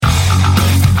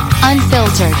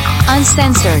Unfiltered,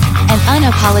 uncensored, and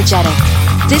unapologetic.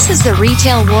 This is the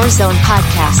Retail Warzone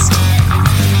Podcast.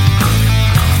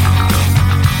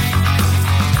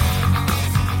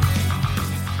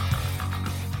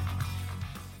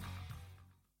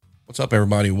 What's up,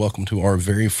 everybody? Welcome to our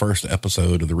very first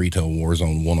episode of the Retail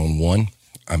Warzone One-on-One.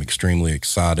 I'm extremely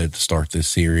excited to start this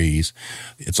series.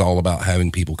 It's all about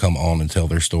having people come on and tell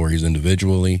their stories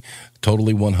individually,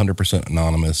 totally 100%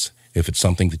 anonymous. If it's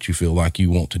something that you feel like you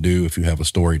want to do, if you have a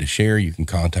story to share, you can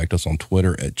contact us on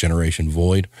Twitter at Generation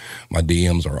Void. My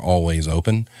DMs are always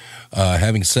open.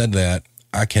 Having said that,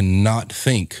 I cannot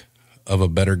think of a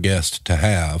better guest to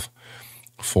have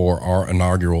for our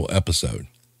inaugural episode.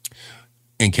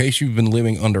 In case you've been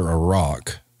living under a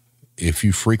rock, if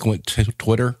you frequent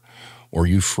Twitter or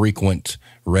you frequent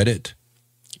Reddit,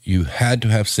 you had to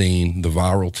have seen the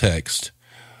viral text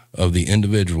of the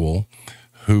individual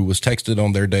who was texted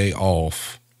on their day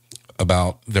off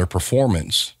about their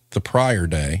performance the prior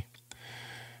day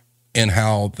and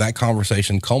how that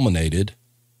conversation culminated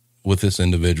with this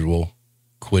individual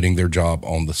quitting their job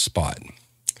on the spot.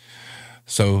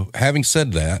 So having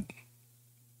said that,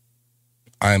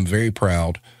 I am very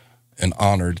proud and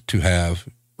honored to have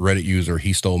Reddit user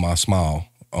hestolemysmile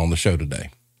on the show today.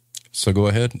 So go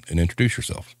ahead and introduce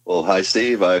yourself. Well, hi,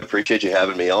 Steve. I appreciate you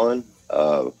having me on.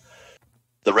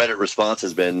 The Reddit response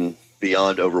has been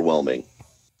beyond overwhelming.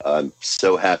 I'm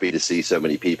so happy to see so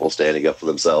many people standing up for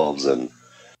themselves and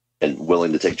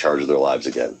willing to take charge of their lives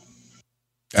again.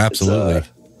 Absolutely.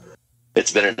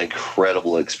 It's been an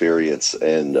incredible experience,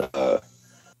 and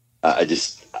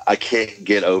I can't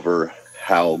get over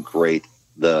how great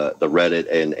the Reddit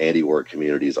and anti-work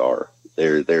communities are.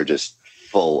 They're just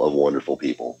full of wonderful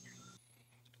people.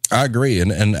 I agree.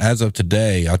 And as of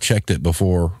today, I checked it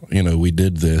before, we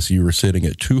did this. You were sitting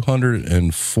at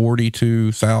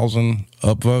 242,000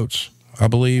 upvotes, I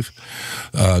believe.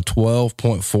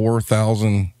 12.4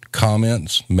 thousand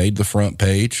comments made the front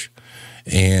page.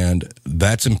 And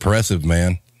that's impressive,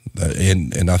 man.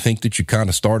 And I think that you kind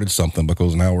of started something,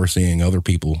 because now we're seeing other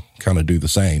people kind of do the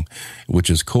same, which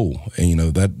is cool. And,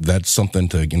 that's something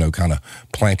to, kind of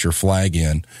plant your flag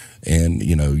in, and,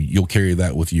 you'll carry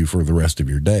that with you for the rest of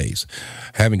your days.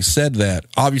 Having said that,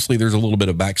 obviously there's a little bit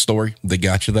of backstory that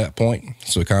got you that point.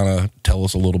 So kind of tell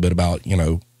us a little bit about,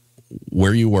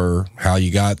 where you were, how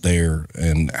you got there,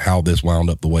 and how this wound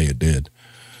up the way it did.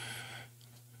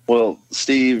 Well,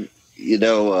 Steve,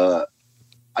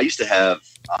 I used to have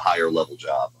a higher level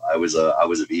job. I was a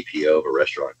VPO of a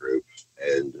restaurant group,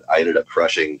 and I ended up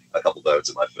crushing a couple bones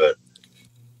in my foot.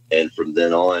 And from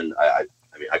then on, I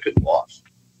couldn't walk.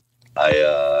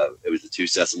 It was the two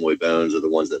sesamoid bones are the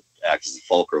ones that act as the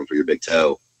fulcrum for your big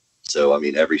toe. So,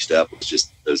 every step was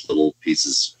just those little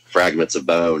pieces, fragments of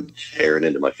bone tearing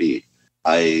into my feet.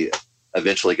 I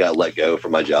eventually got let go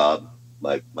from my job,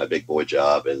 my big boy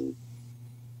job, and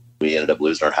we ended up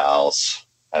losing our house,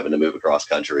 having to move across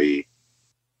country,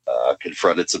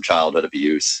 confronted some childhood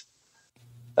abuse,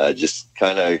 just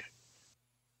kind of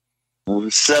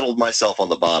settled myself on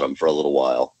the bottom for a little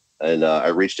while. And I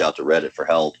reached out to Reddit for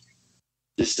help,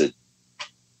 just to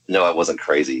know I wasn't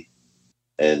crazy.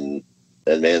 And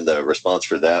man, the response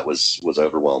for that was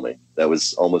overwhelming. That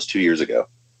was almost 2 years ago.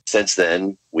 Since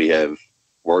then, we have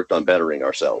worked on bettering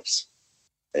ourselves.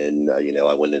 And,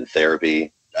 I went into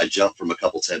therapy. I jumped from a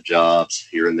couple temp jobs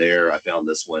here and there. I found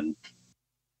this one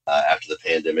after the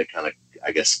pandemic kind of,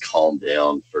 I guess, calmed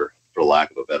down, for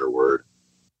lack of a better word.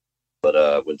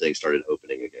 But when things started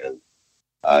opening again,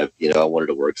 I wanted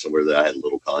to work somewhere that I had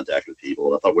little contact with people.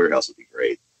 And I thought warehouse would be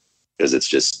great, because it's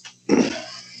just,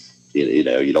 you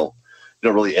don't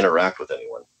really interact with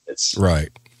anyone. It's right.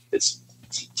 It's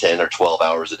 10 or 12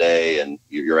 hours a day, and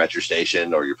you're at your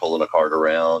station, or you're pulling a cart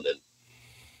around, and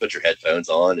put your headphones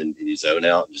on and you zone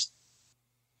out and just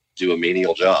do a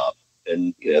menial job.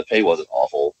 And the pay wasn't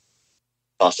awful.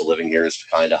 Cost of living here is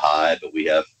kind of high, but we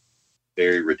have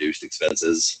very reduced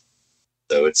expenses,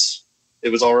 so it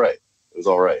was all right. It was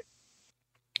all right.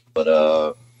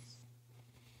 But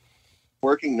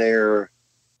working there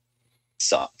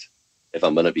sucked, if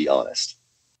I'm going to be honest.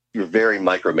 You're very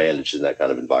micromanaged in that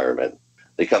kind of environment.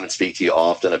 They come and speak to you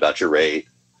often about your rate,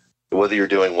 whether you're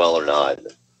doing well or not.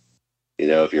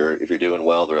 If you're doing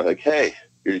well, they're like, hey,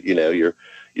 you're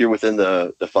within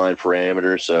the defined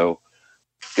parameters, so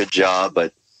good job,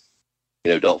 but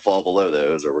don't fall below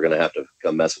those, or we're going to have to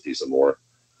come mess with you some more.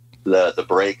 The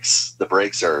breaks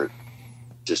are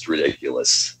just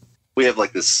ridiculous. We have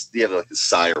this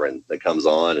siren that comes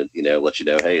on and lets you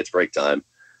know, hey, it's break time,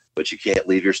 but you can't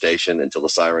leave your station until the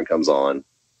siren comes on,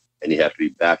 and you have to be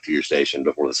back to your station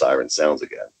before the siren sounds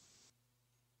again.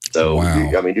 So, wow. you're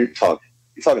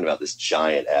you're talking about this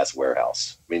giant ass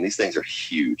warehouse. I mean, these things are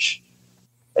huge.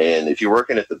 And if you're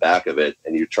working at the back of it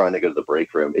and you're trying to go to the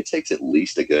break room, it takes at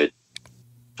least a good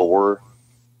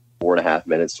 4.5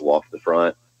 minutes to walk to the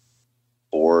front,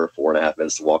 4.5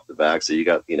 minutes to walk to the back. So you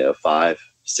got, 5-6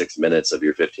 minutes of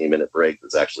your 15-minute break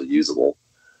that's actually usable.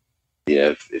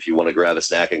 If you want to grab a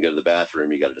snack and go to the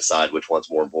bathroom, you got to decide which one's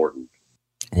more important.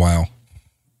 Wow.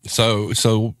 So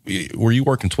were you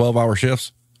working 12-hour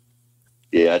shifts?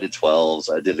 Yeah, I did 12s.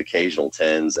 I did occasional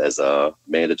 10s as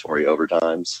mandatory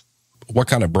overtimes. What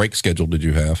kind of break schedule did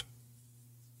you have?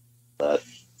 3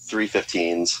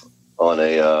 15s on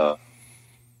a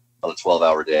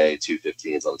 12-hour day, 2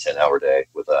 15s on a 10-hour day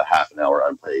with a half an hour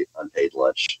unpaid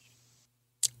lunch.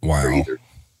 Wow.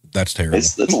 That's terrible.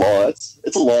 It's long.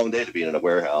 It's a long day to be in a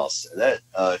warehouse, and that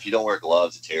if you don't wear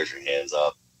gloves, it tears your hands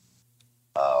up.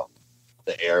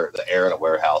 The air in a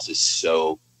warehouse is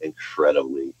so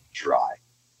incredibly dry.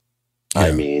 Yeah.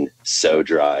 I mean, so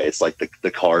dry. It's like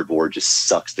the cardboard just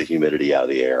sucks the humidity out of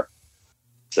the air.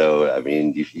 So, I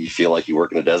mean, you feel like you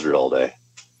work in a desert all day.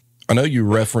 I know you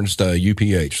referenced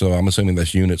UPH, so I'm assuming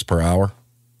that's units per hour.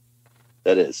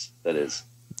 That is.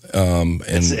 And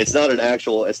it's not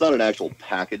an actual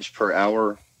package per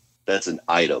hour. That's an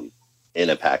item in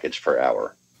a package per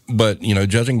hour. But,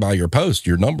 judging by your post,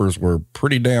 your numbers were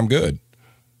pretty damn good.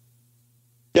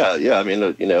 Yeah. I mean,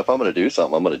 if I'm going to do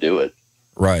something, I'm going to do it.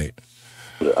 Right.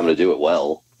 I'm going to do it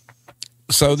well.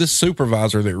 So this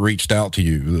supervisor that reached out to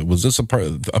you, was this a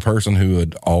person who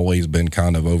had always been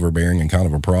kind of overbearing and kind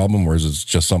of a problem, or is it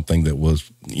just something that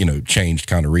was, changed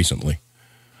kind of recently?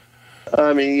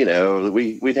 I mean,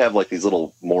 we'd have like these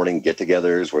little morning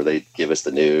get-togethers where they'd give us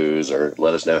the news or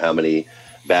let us know how many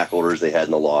back orders they had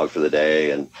in the log for the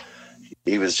day. And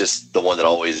he was just the one that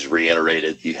always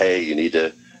reiterated, hey, you need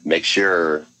to make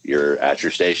sure you're at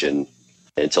your station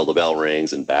until the bell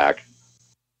rings and back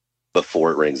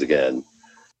before it rings again.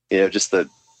 Just the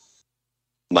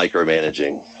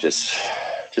micromanaging, just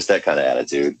that kind of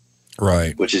attitude.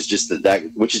 Right. Which is just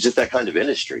that kind of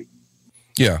industry.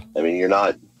 Yeah. I mean, you're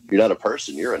not a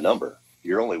person, you're a number.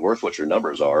 You're only worth what your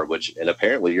numbers are, and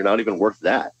apparently you're not even worth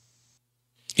that.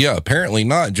 Yeah, apparently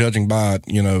not, judging by,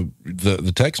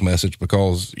 the text message,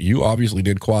 because you obviously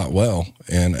did quite well.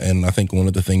 And I think one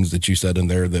of the things that you said in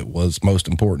there that was most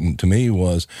important to me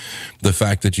was the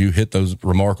fact that you hit those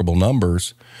remarkable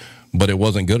numbers, but it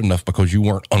wasn't good enough because you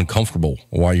weren't uncomfortable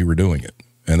while you were doing it.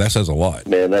 And that says a lot.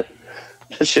 Man, that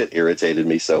shit irritated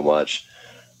me so much.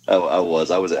 I was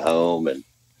at home and,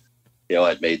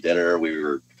 I'd made dinner. We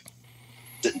were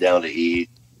sitting down to eat.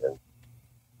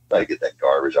 I get that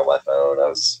garbage on my phone.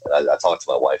 I talked to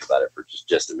my wife about it for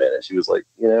just a minute. She was like,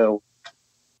 there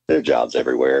are jobs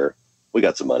everywhere. We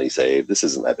got some money saved. This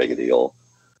isn't that big a deal.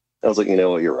 I was like, you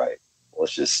know what? You're right.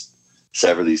 Let's just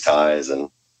sever these ties and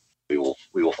we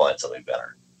will find something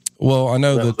better. Well, I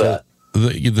know that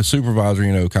the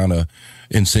supervisor, kind of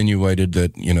insinuated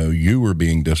that, you were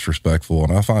being disrespectful.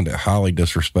 And I find it highly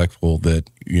disrespectful that,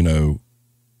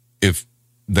 if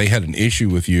they had an issue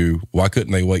with you, why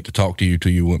couldn't they wait to talk to you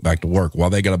till you went back to work? Why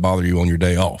they got to bother you on your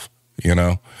day off?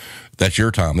 That's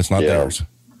your time. It's not theirs.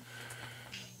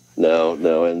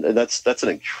 No. And that's an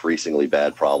increasingly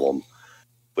bad problem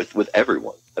with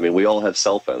everyone. I mean, we all have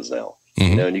cell phones now,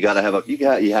 mm-hmm. And you got to have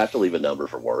you have to leave a number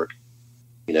for work.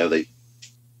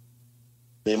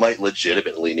 They might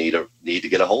legitimately need to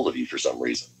get a hold of you for some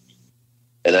reason.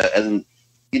 And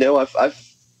I've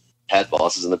had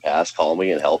bosses in the past call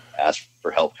me and ask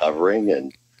for help covering.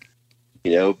 And,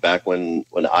 back when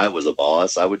I was a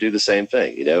boss, I would do the same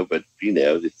thing, but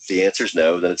if the answer's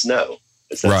no, then it's no.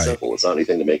 It's that simple. It's not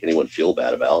anything to make anyone feel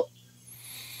bad about.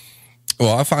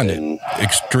 Well, I find it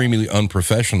extremely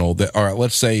unprofessional that, all right,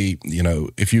 let's say,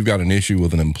 if you've got an issue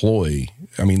with an employee,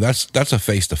 I mean, that's a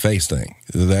face-to-face thing.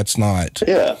 That's not,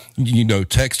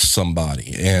 text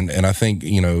somebody. And I think,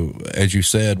 as you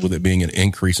said, with it being an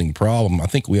increasing problem, I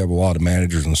think we have a lot of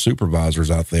managers and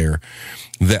supervisors out there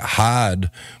that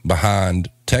hide behind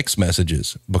text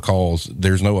messages because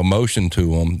there's no emotion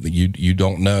to them. You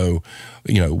don't know,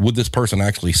 would this person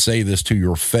actually say this to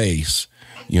your face,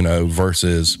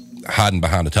 versus hiding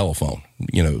behind a telephone,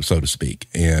 so to speak.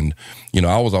 And,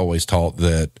 I was always taught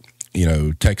that,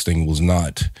 texting was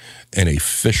not an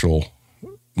official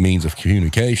means of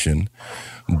communication,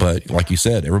 but like you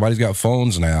said, everybody's got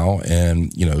phones now.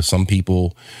 And, some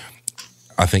people,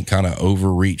 I think, kind of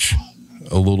overreach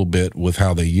a little bit with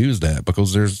how they use that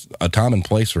because there's a time and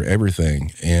place for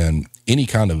everything. And any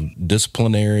kind of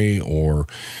disciplinary or,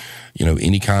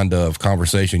 any kind of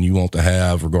conversation you want to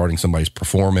have regarding somebody's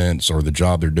performance or the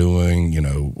job they're doing,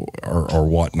 or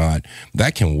whatnot,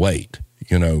 that can wait.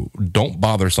 don't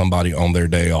bother somebody on their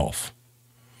day off,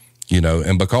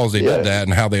 and because they did that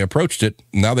and how they approached it,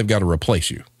 now they've got to replace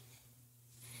you.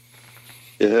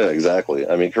 Yeah, exactly.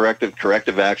 I mean,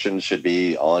 corrective action should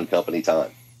be on company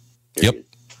time. Period. Yep.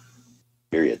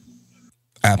 Period.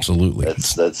 Absolutely.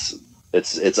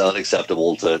 It's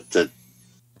unacceptable to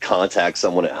contact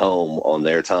someone at home on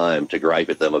their time to gripe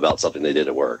at them about something they did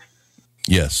at work.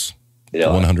 Yes.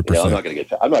 100%. I'm not going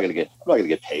to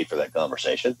get paid for that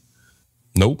conversation.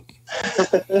 Nope.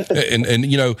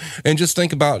 and just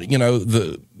think about,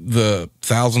 the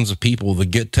thousands of people that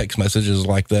get text messages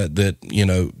like that,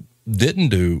 didn't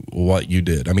do what you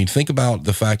did. I mean, think about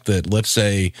the fact that, let's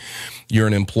say you're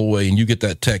an employee and you get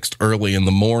that text early in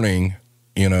the morning,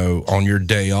 on your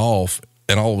day off,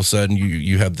 and all of a sudden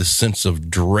you have this sense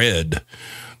of dread,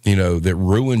 that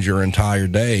ruins your entire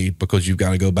day because you've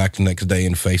got to go back the next day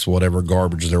and face whatever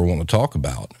garbage they want to talk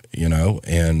about,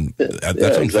 and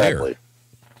that's unfair. Exactly.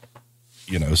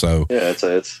 So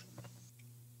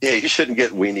you shouldn't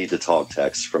get "we need to talk"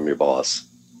 texts from your boss.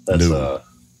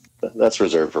 That's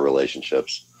reserved for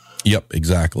relationships. Yep,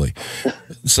 exactly.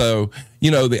 So,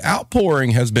 the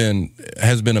outpouring has been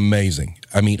amazing.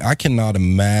 I mean, I cannot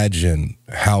imagine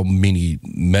how many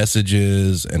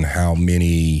messages and how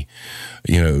many,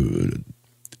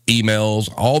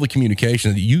 emails, all the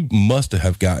communication that you must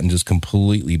have gotten just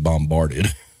completely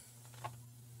bombarded.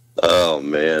 Oh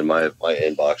man, my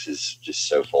inbox is just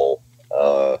so full.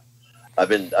 I've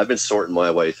been sorting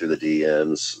my way through the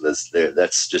DMs.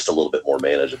 That's just a little bit more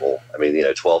manageable. I mean,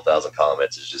 12,000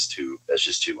 comments is just too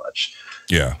much.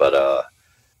 Yeah. But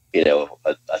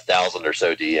 1,000 or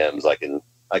so DMs, I can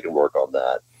work on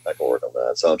that.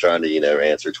 So I'm trying to,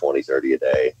 answer 20, 30 a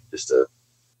day just to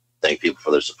thank people for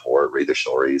their support, read their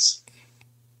stories.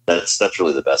 That's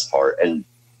really the best part. And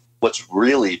what's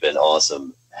really been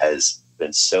awesome has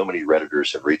been so many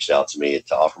Redditors have reached out to me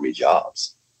to offer me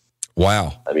jobs.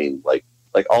 Wow. I mean, like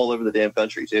all over the damn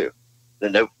country too.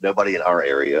 And nobody in our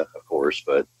area, of course,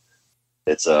 but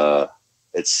it's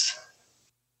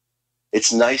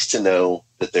nice to know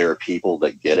that there are people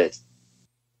that get it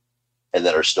and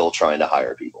that are still trying to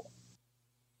hire people.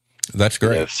 That's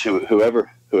great.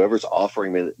 Whoever's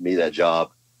offering me that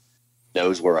job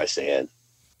knows where I stand.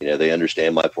 They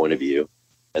understand my point of view,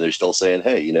 and they're still saying,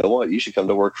 "Hey, you know what? You should come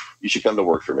to work. You should come to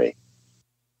work for me,"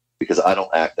 because I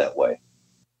don't act that way.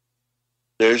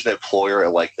 There's an employer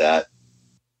like that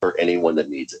for anyone that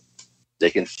needs it.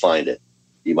 They can find it.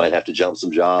 You might have to jump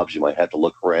some jobs. You might have to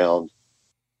look around,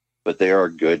 but they are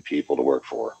good people to work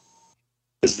for,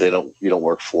 because you don't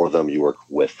work for them. You work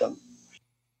with them.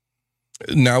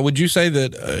 Now, would you say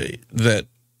that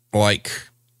like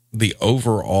the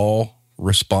overall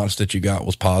response that you got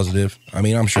was positive? I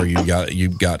mean, I'm sure you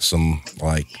got some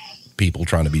like people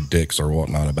trying to be dicks or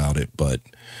whatnot about it, but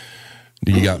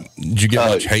did you get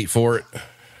much hate for it?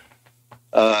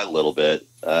 A little bit.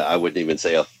 I wouldn't even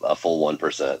say a full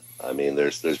 1%. I mean,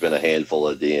 there's been a handful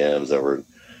of DMs that were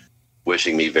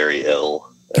wishing me very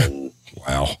ill, and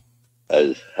wow.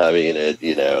 I mean,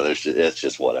 it's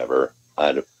just whatever.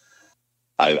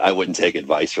 I wouldn't take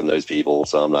advice from those people,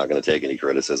 so I'm not going to take any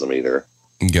criticism either.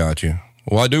 Got you.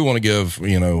 Well, I do want to give,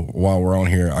 while we're on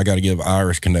here, I got to give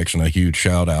Irish Connection a huge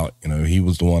shout out. He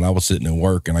was the one. I was sitting at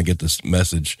work and I get this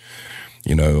message,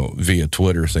 via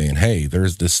Twitter saying, "Hey,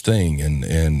 there's this thing,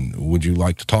 and would you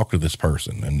like to talk to this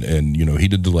person?" And he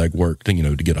did the legwork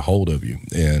to get a hold of you.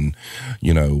 And,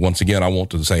 once again, I want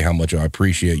to say how much I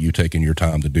appreciate you taking your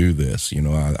time to do this.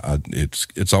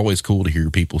 It's always cool to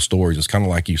hear people's stories. It's kind of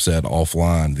like you said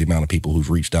offline, the amount of people who've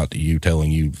reached out to you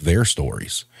telling you their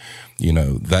stories.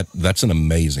 That's an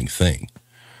amazing thing.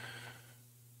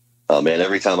 Oh man,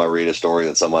 every time I read a story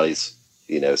that somebody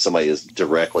has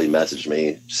directly messaged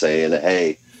me saying,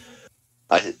 "Hey,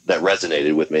 that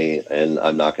resonated with me, and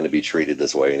I'm not going to be treated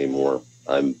this way anymore.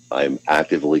 I'm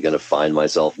actively going to find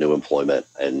myself new employment,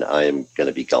 and I am going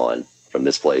to be gone from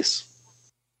this place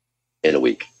in a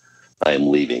week. I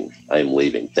am leaving.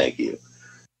 Thank you."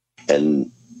 And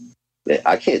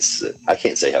I can't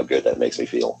say how good that makes me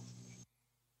feel.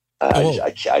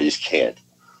 I just can't.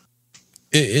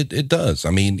 It does.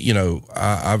 I mean,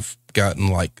 I've gotten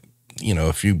like,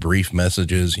 a few brief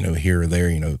messages, here or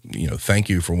there, thank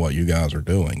you for what you guys are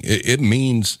doing. It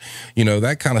means,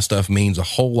 that kind of stuff means a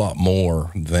whole lot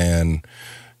more than,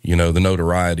 the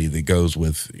notoriety that goes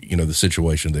with, the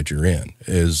situation that you're in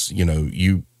is,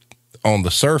 you on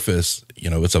the surface,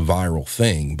 it's a viral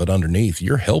thing, but underneath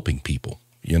you're helping people,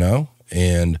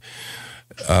 and,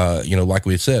 like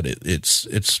we said,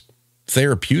 it's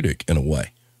therapeutic in a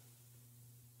way.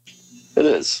 It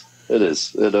is.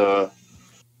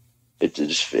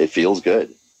 It feels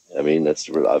good. I mean, I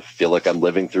feel like I'm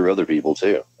living through other people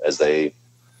too, as they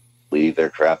leave their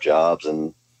crap jobs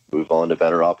and move on to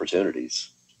better opportunities.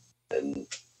 And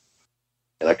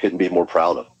I couldn't be more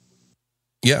proud of them.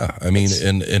 Yeah. I mean,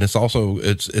 and it's also,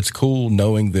 it's cool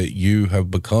knowing that you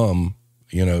have become,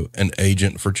 an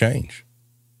agent for change.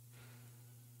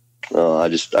 I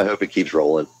hope it keeps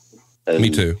rolling. And, me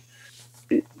too.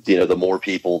 The more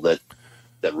people that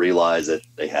realize that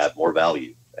they have more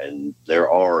value, and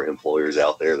there are employers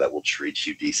out there that will treat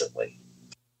you decently.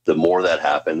 The more that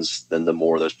happens, then the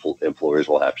more those employers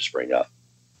will have to spring up.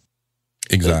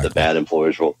 Exactly. The bad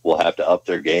employers will have to up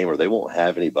their game, or they won't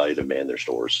have anybody to man their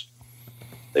stores.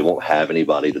 They won't have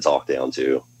anybody to talk down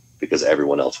to, because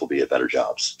everyone else will be at better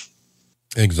jobs.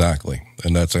 Exactly.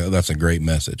 And that's a great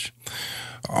message.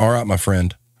 All right, my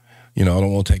friend, I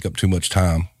don't want to take up too much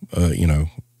time,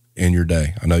 in your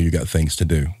day. I know you got things to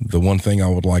do. The one thing I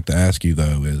would like to ask you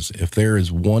though, is if there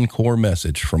is one core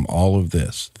message from all of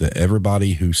this that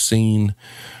everybody who's seen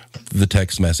the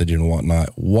text message and whatnot,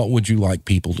 what would you like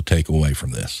people to take away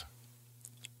from this?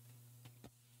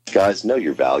 Guys, know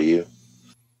your value.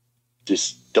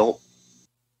 Just don't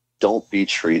be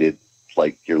treated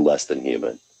like you're less than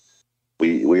human.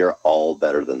 We are all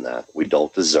better than that. We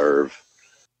don't deserve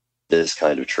this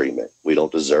kind of treatment. We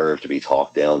don't deserve to be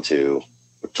talked down to,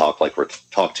 talked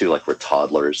to like we're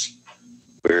toddlers.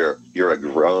 You're a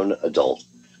grown adult.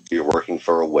 You're working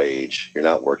for a wage. You're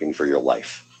not working for your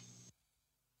life.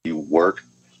 You work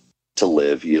to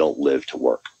live. You don't live to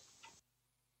work.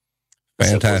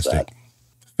 Fantastic.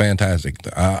 Fantastic.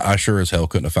 I sure as hell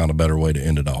couldn't have found a better way to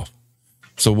end it off.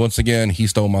 So once again, He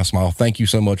Stole My Smile. Thank you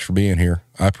so much for being here.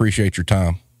 I appreciate your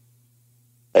time.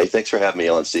 Hey, thanks for having me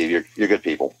on, Steve. You're good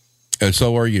people. And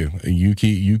so are you. You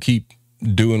keep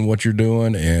doing what you're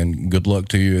doing, and good luck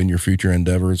to you in your future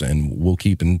endeavors, and we'll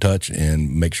keep in touch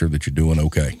and make sure that you're doing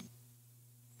okay.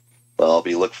 Well, I'll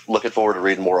be looking forward to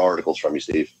reading more articles from you,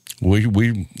 Steve.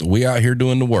 We out here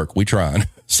doing the work. We trying.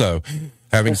 So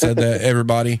having said that,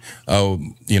 everybody,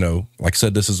 like I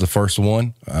said, this is the first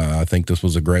one. I think this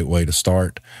was a great way to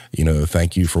start.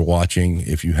 Thank you for watching.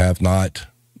 If you have not,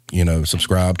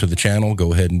 subscribe to the channel,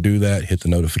 go ahead and do that. Hit the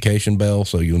notification bell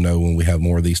so you'll know when we have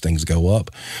more of these things go up.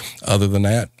 Other than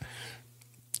that,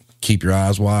 keep your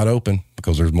eyes wide open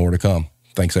because there's more to come.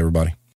 Thanks, everybody.